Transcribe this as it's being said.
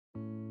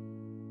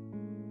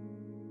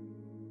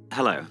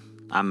Hello,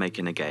 I'm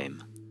making a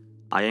game.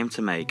 I aim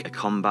to make a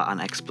combat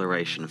and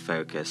exploration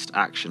focused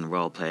action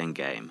role-playing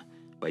game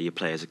where you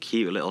play as a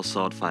cute little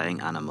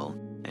sword-fighting animal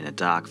in a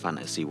dark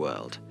fantasy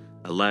world,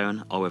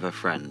 alone or with a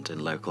friend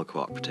in local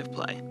cooperative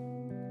play.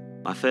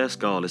 My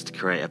first goal is to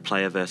create a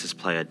player versus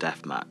player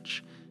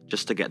deathmatch,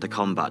 just to get the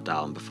combat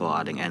down before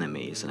adding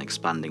enemies and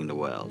expanding the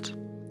world.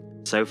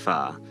 So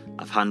far,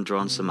 I've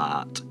hand-drawn some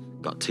art,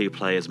 got 2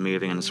 players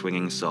moving and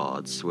swinging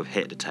swords with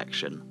hit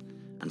detection,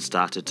 and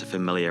started to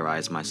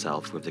familiarise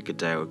myself with the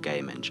Godot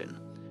game engine,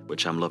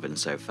 which I'm loving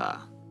so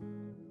far.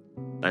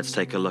 Let's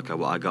take a look at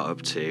what I got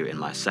up to in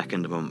my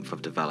second month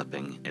of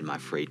developing in my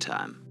free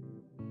time.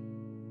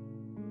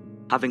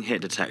 Having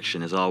hit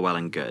detection is all well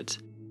and good,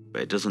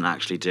 but it doesn't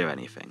actually do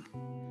anything.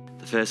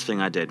 The first thing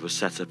I did was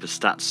set up a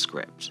stats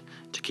script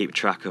to keep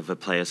track of the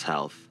player's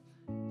health,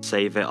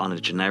 save it on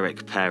a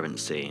generic parent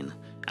scene,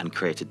 and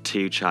created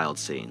 2 child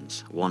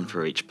scenes, one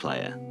for each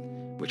player,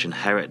 which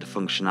inherit the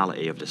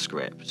functionality of the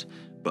script,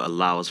 but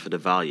allows for the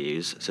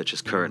values, such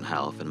as current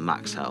health and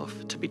max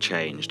health, to be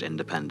changed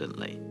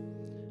independently.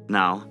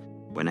 Now,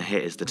 when a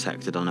hit is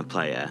detected on a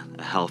player,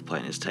 a health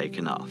point is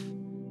taken off,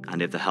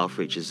 and if the health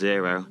reaches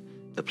 0,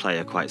 the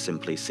player quite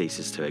simply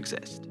ceases to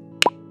exist.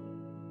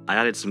 I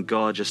added some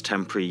gorgeous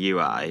temporary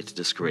UI to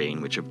the screen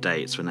which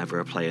updates whenever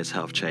a player's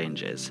health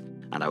changes,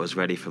 and I was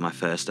ready for my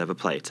first ever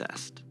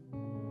playtest.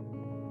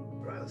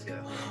 Right, let's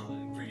go.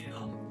 Bring it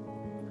on.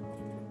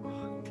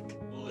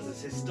 Oh, this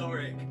is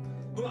historic.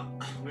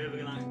 We're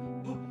gonna.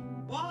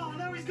 Oh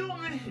no, he's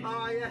got me!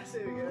 Ah, yes,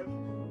 here we go.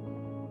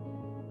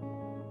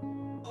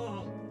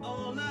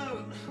 Oh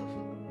no!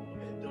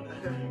 Don't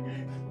let me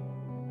again.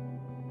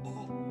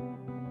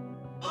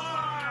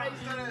 Ah,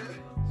 he's done it!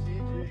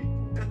 GG.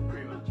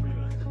 Rematch.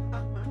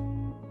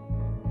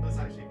 That's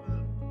actually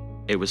mad.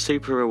 It was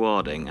super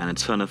rewarding and a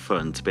ton of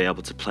fun to be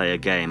able to play a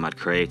game I'd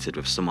created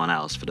with someone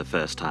else for the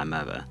first time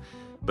ever.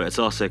 But it's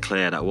also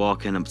clear that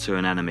walking up to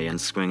an enemy and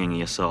swinging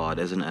your sword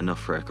isn't enough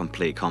for a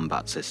complete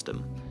combat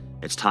system.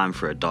 It's time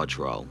for a dodge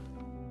roll.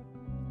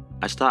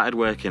 I started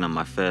working on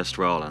my first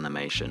roll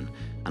animation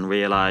and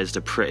realised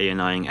a pretty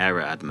annoying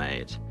error I'd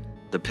made.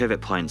 The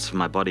pivot points for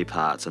my body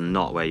parts are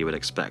not where you would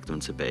expect them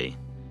to be.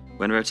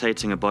 When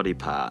rotating a body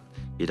part,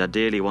 you'd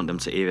ideally want them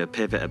to either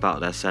pivot about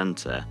their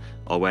centre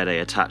or where they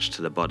attach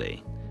to the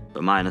body,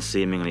 but mine are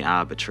seemingly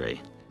arbitrary,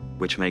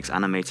 which makes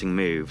animating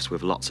moves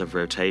with lots of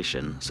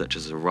rotation, such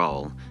as a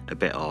roll, a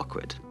bit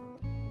awkward.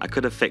 I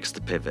could have fixed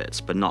the pivots,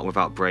 but not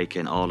without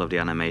breaking all of the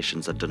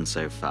animations I'd done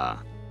so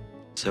far.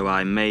 So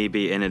I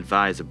maybe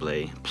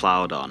inadvisably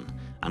ploughed on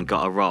and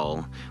got a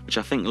roll, which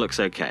I think looks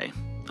okay,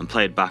 and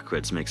played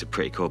backwards makes a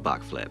pretty cool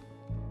backflip.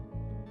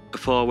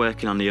 Before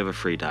working on the other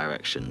 3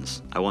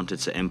 directions, I wanted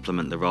to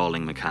implement the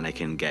rolling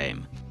mechanic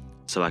in-game,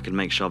 so I could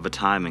make sure the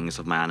timings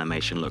of my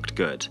animation looked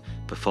good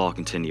before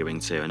continuing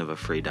to another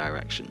 3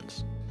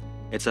 directions.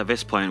 It's at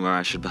this point where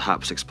I should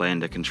perhaps explain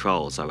the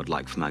controls I would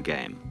like for my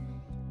game.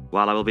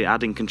 While I will be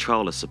adding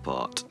controller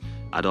support,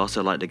 I'd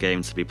also like the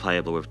game to be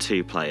playable with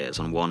 2 players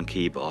on 1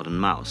 keyboard and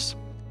mouse,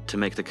 to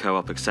make the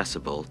co-op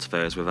accessible to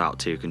those without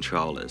 2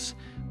 controllers,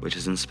 which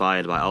is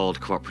inspired by old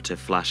cooperative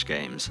flash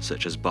games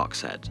such as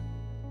Boxhead.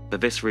 For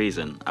this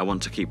reason, I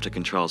want to keep the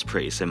controls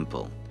pretty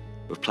simple,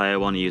 with player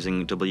 1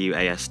 using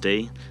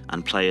WASD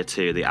and player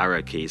 2 the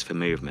arrow keys for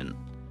movement,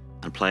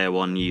 and player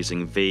 1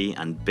 using V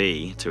and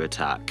B to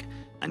attack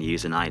and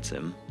use an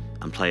item,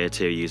 and player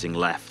 2 using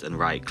left and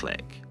right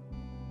click.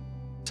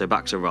 So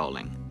back to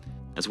rolling.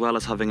 As well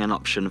as having an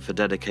option for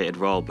dedicated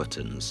roll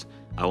buttons,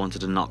 I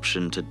wanted an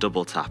option to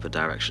double tap a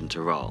direction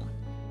to roll,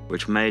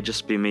 which may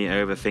just be me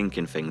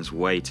overthinking things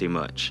way too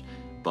much,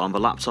 but on the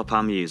laptop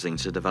I'm using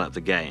to develop the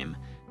game,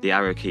 the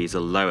arrow keys are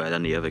lower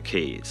than the other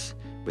keys,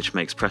 which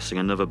makes pressing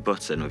another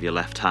button with your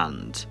left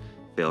hand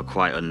feel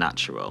quite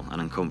unnatural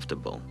and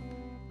uncomfortable,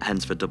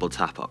 hence the double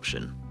tap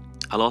option.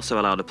 I'll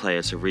also allow the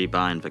player to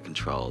rebind the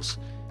controls,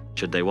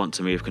 should they want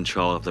to move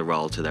control of the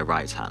roll to their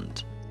right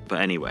hand.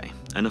 But anyway,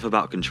 enough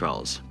about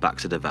controls, back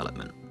to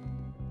development.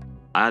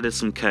 I added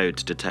some code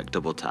to detect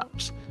double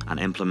taps, and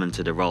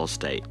implemented a roll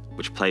state,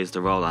 which plays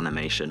the roll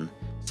animation,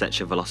 sets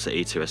your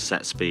velocity to a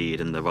set speed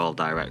in the roll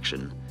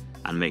direction,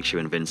 and makes you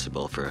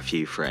invincible for a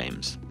few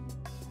frames.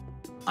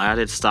 I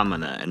added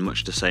stamina in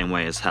much the same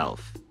way as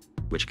health,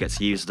 which gets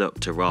used up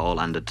to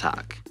roll and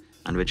attack,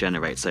 and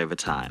regenerates over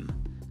time,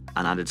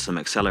 and added some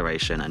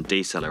acceleration and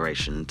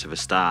deceleration to the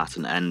start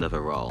and end of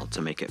a roll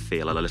to make it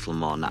feel a little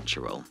more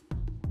natural.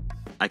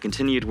 I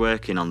continued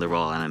working on the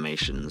roll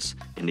animations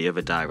in the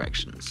other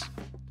directions.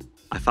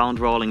 I found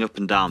rolling up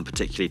and down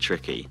particularly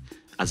tricky,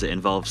 as it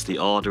involves the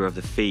order of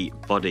the feet,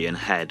 body and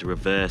head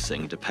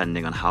reversing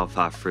depending on how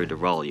far through the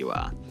roll you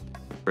are.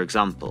 For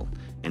example,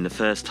 in the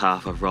first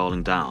half of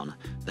rolling down,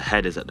 the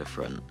head is at the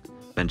front,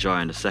 then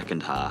during the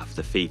second half,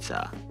 the feet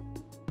are.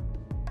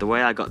 The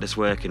way I got this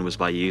working was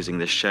by using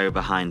the show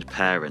behind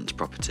parent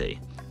property,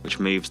 which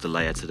moves the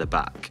layer to the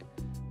back.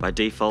 By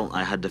default,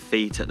 I had the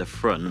feet at the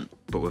front,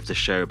 but with the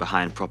show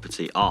behind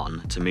property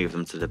on to move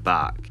them to the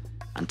back,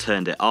 and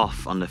turned it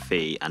off on the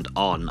feet and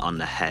on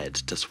the head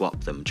to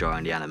swap them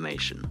during the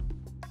animation.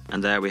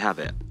 And there we have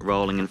it,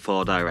 rolling in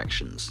 4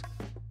 directions.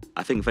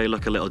 I think they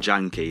look a little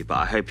janky, but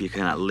I hope you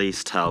can at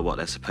least tell what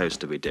they're supposed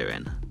to be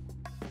doing.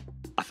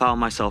 I found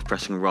myself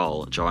pressing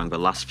roll during the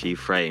last few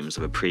frames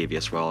of a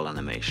previous roll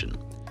animation,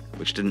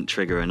 which didn't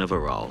trigger another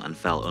roll and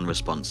felt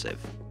unresponsive.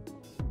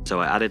 So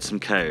I added some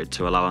code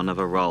to allow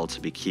another roll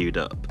to be queued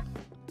up.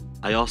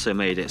 I also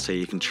made it so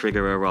you can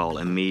trigger a roll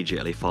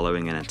immediately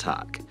following an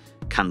attack,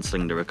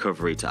 cancelling the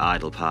recovery to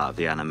idle part of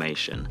the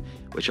animation,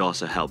 which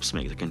also helps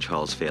make the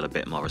controls feel a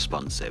bit more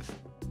responsive.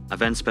 I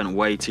then spent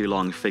way too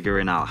long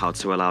figuring out how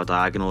to allow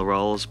diagonal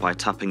rolls by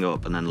tapping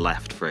up and then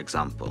left, for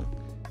example.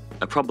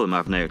 A problem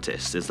I've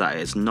noticed is that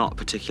it's not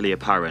particularly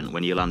apparent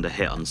when you land a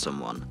hit on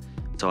someone,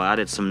 so I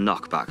added some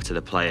knockback to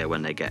the player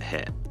when they get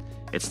hit.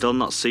 It's still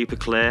not super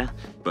clear,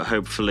 but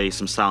hopefully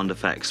some sound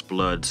effects,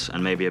 blood,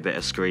 and maybe a bit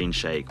of screen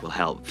shake will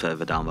help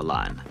further down the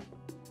line.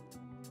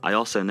 I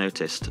also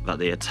noticed that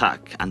the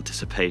attack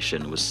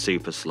anticipation was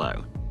super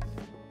slow,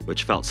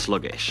 which felt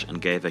sluggish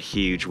and gave a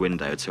huge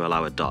window to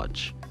allow a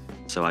dodge,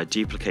 so I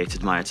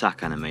duplicated my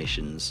attack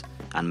animations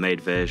and made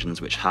versions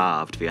which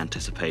halved the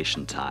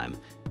anticipation time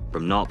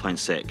from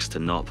 0.6 to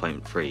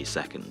 0.3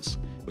 seconds,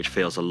 which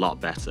feels a lot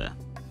better.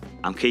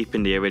 I'm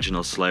keeping the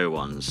original slow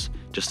ones,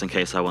 just in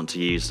case I want to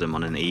use them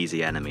on an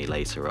easy enemy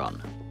later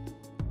on.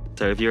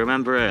 So if you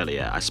remember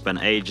earlier, I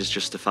spent ages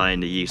justifying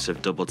the use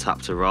of double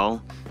tap to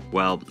roll.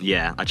 Well,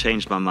 yeah, I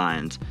changed my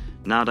mind.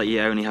 Now that you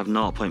only have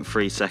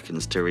 0.3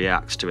 seconds to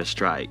react to a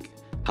strike,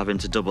 having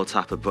to double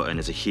tap a button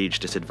is a huge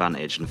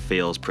disadvantage and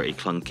feels pretty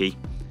clunky.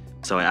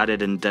 So I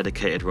added in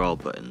dedicated roll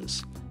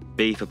buttons,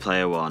 B for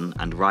player 1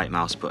 and right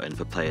mouse button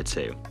for player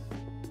 2.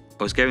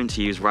 I was going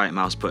to use right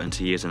mouse button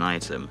to use an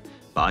item,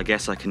 but I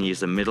guess I can use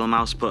the middle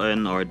mouse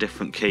button or a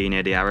different key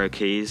near the arrow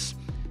keys,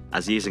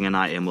 as using an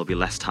item will be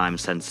less time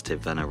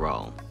sensitive than a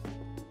roll.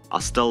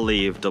 I'll still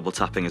leave double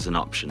tapping as an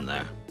option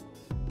though.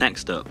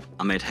 Next up,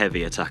 I made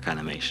heavy attack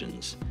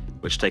animations,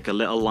 which take a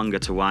little longer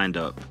to wind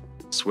up,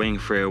 swing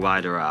through a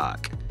wider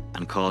arc,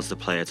 and cause the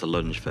player to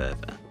lunge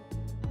further.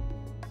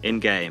 In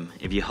game,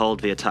 if you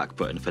hold the attack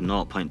button for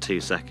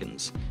 0.2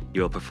 seconds,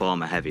 you will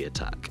perform a heavy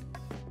attack.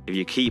 If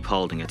you keep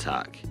holding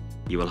attack,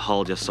 you will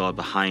hold your sword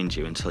behind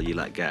you until you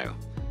let go,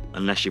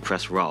 unless you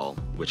press roll,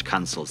 which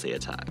cancels the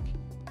attack.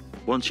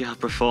 Once you have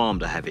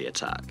performed a heavy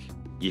attack,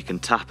 you can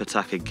tap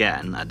attack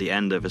again at the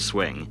end of a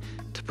swing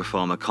to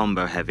perform a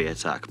combo heavy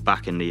attack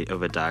back in the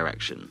other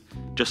direction,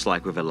 just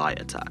like with a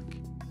light attack.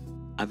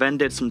 I then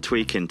did some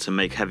tweaking to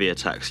make heavy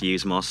attacks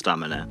use more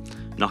stamina,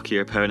 knock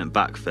your opponent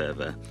back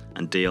further,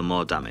 and deal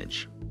more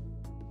damage.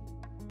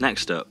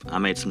 Next up, I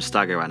made some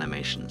stagger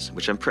animations,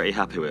 which I'm pretty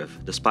happy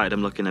with, despite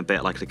them looking a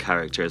bit like the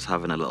character is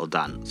having a little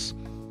dance.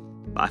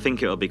 But I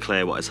think it will be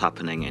clear what is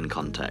happening in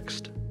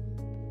context.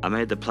 I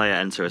made the player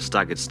enter a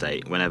staggered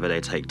state whenever they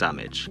take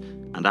damage,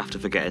 and after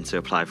forgetting to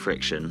apply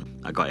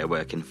friction, I got it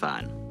working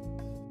fine.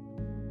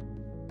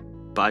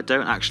 But I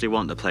don't actually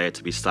want the player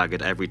to be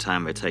staggered every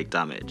time they take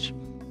damage.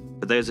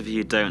 For those of you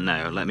who don't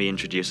know, let me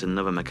introduce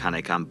another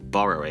mechanic I'm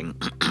borrowing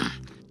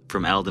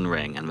from Elden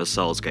Ring and the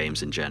Souls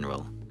games in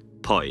general: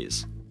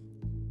 poise.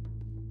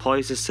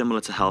 Poise is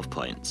similar to health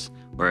points,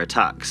 where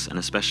attacks, and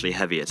especially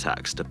heavy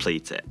attacks,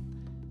 deplete it,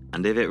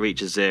 and if it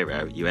reaches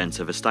 0, you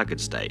enter the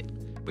staggered state,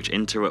 which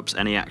interrupts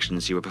any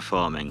actions you were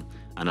performing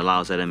and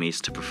allows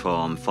enemies to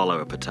perform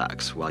follow-up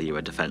attacks while you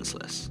are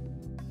defenseless.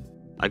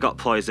 I got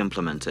poise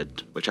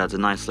implemented, which adds a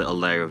nice little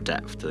layer of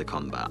depth to the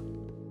combat.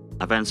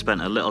 I then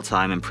spent a little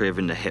time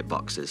improving the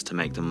hitboxes to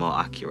make them more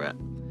accurate,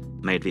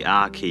 made the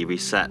R key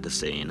reset the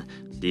scene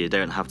so you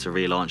don't have to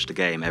relaunch the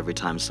game every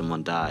time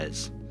someone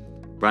dies,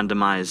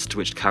 randomised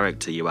which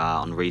character you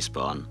are on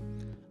respawn,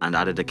 and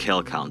added a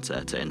kill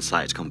counter to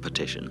incite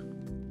competition.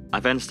 I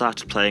then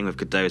started playing with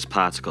Godot's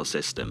particle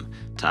system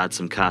to add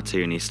some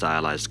cartoony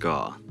stylised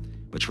gore,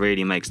 which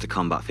really makes the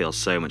combat feel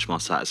so much more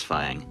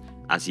satisfying,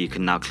 as you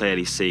can now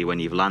clearly see when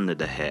you've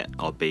landed a hit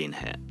or been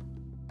hit.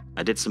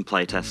 I did some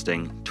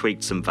playtesting,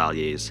 tweaked some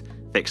values,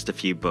 fixed a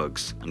few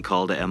bugs, and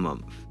called it a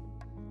month.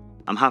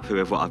 I'm happy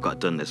with what I've got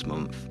done this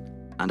month,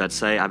 and I'd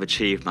say I've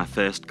achieved my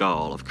first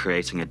goal of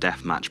creating a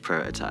deathmatch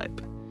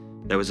prototype.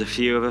 There was a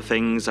few other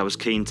things I was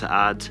keen to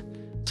add,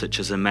 such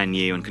as a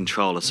menu and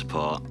controller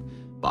support,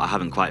 but I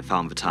haven't quite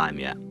found the time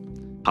yet.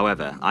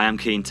 However, I am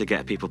keen to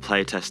get people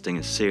playtesting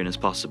as soon as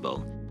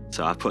possible,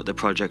 so I've put the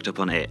project up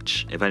on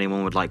itch if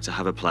anyone would like to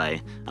have a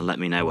play and let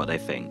me know what they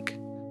think.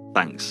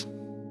 Thanks.